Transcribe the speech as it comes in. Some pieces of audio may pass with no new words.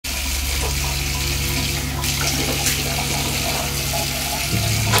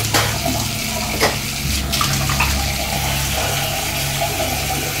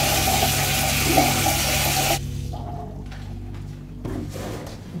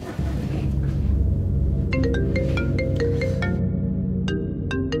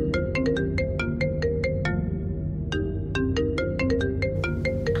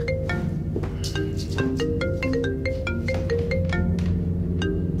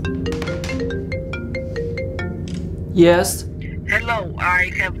Yes. Hello,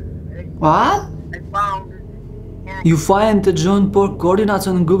 I have. What? I found. You find the John Pork coordinates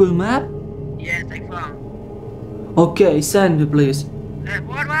on Google Map? Yes, I found. Okay, send me please.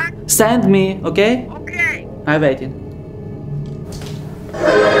 What? Send me, okay? Okay. I'm waiting.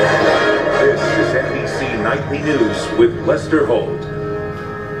 This is NBC Nightly News with Lester Holt.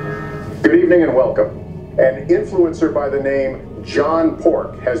 Good evening and welcome. An influencer by the name John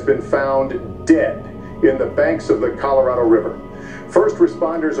Pork has been found dead in the banks of the Colorado River. First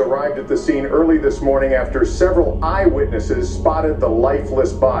responders arrived at the scene early this morning after several eyewitnesses spotted the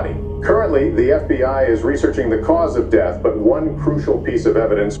lifeless body. Currently, the FBI is researching the cause of death, but one crucial piece of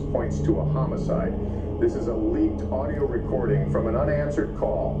evidence points to a homicide. This is a leaked audio recording from an unanswered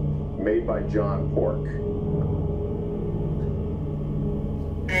call made by John Pork.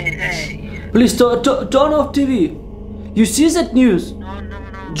 Hey. Please turn off TV. You see that news? No.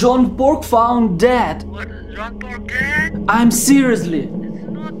 John Pork found dead. What? John Pork dead? I'm seriously. It's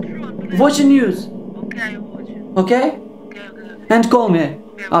not true. Unbelievable. Watch the news. Okay, I watch it. Okay? Okay. And call me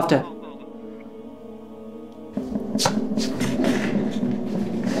Okay, after. go.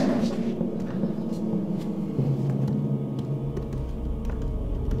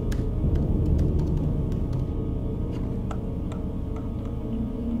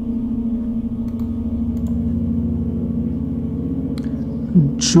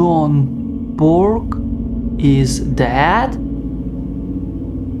 John Pork is dead?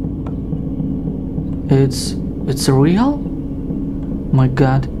 It's real? My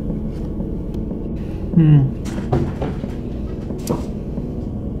God.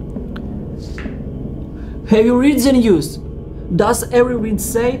 Have you read the news? Does everyone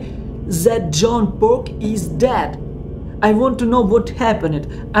say that John Pork is dead? I want to know what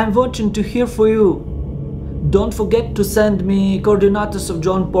happened. I'm watching to hear for you. Don't forget to send me coordinates of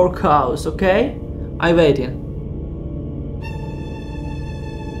John Pork house, okay? I'm waiting.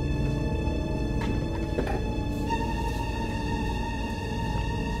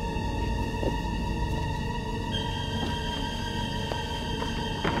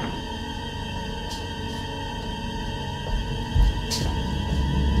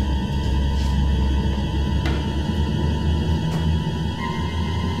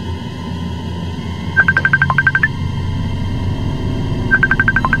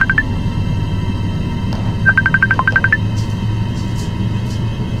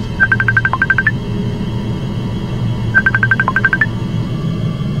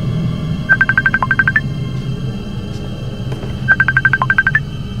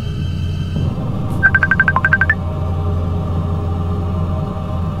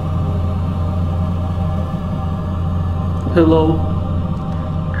 Hello.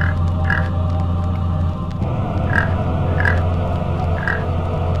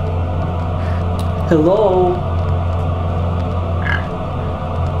 Hello.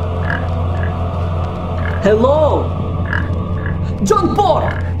 Hello. John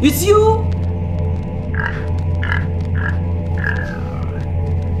Pork, it's you?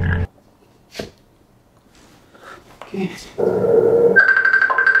 Okay.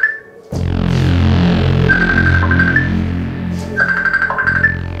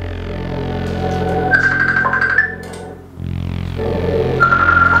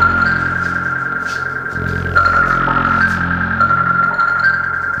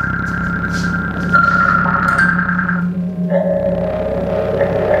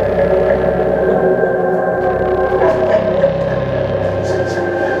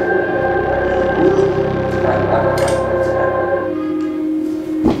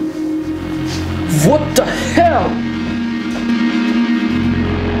 What the hell?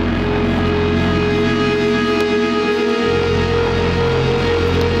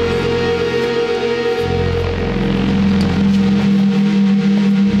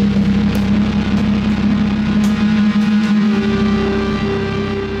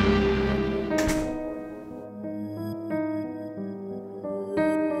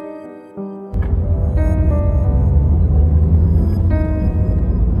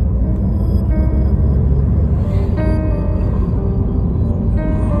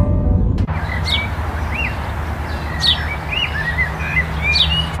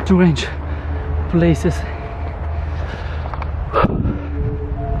 Strange places.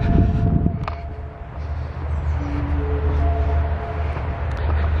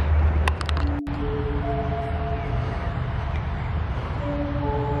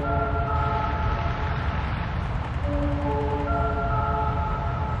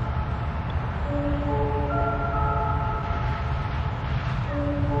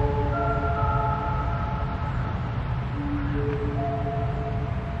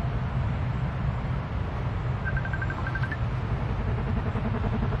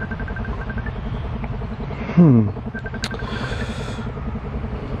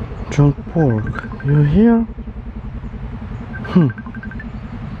 John Pork, you here?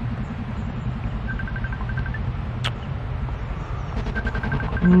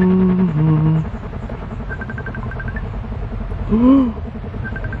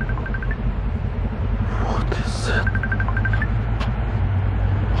 What is it?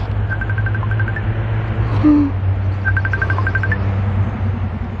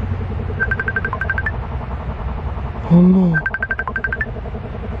 Oh no.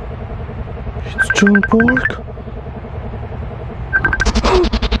 It's John Pork.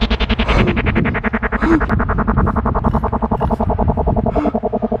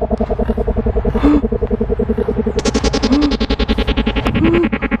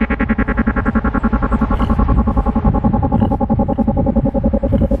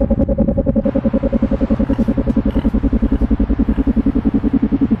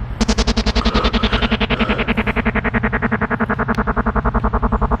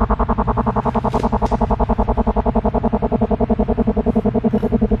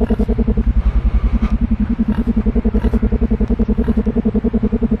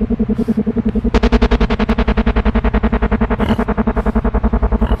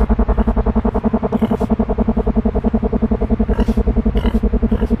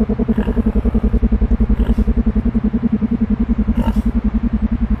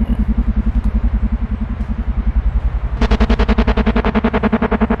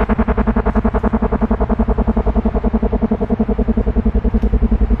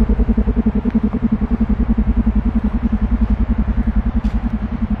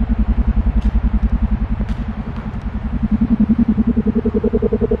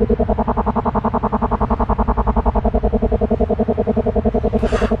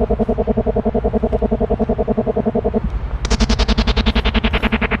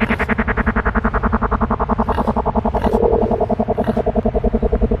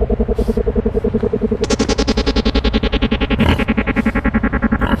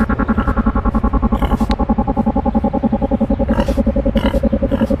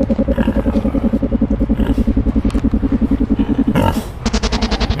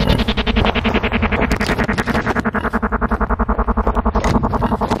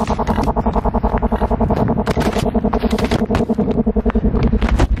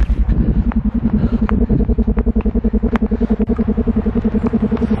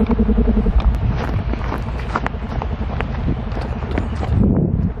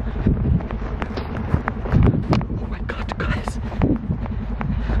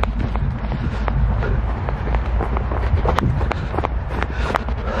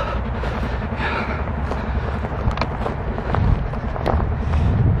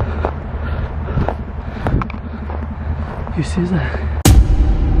 You see that?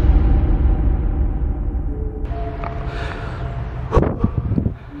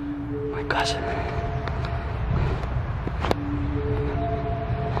 Oh my gosh.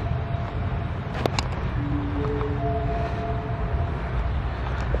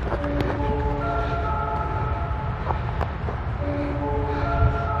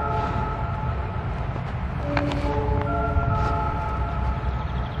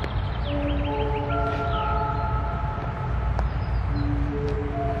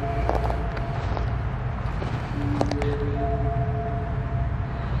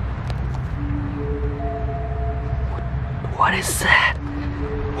 What is that?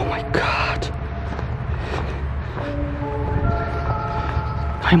 Oh my god.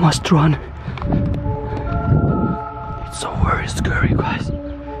 I must run. It's so very scary, guys.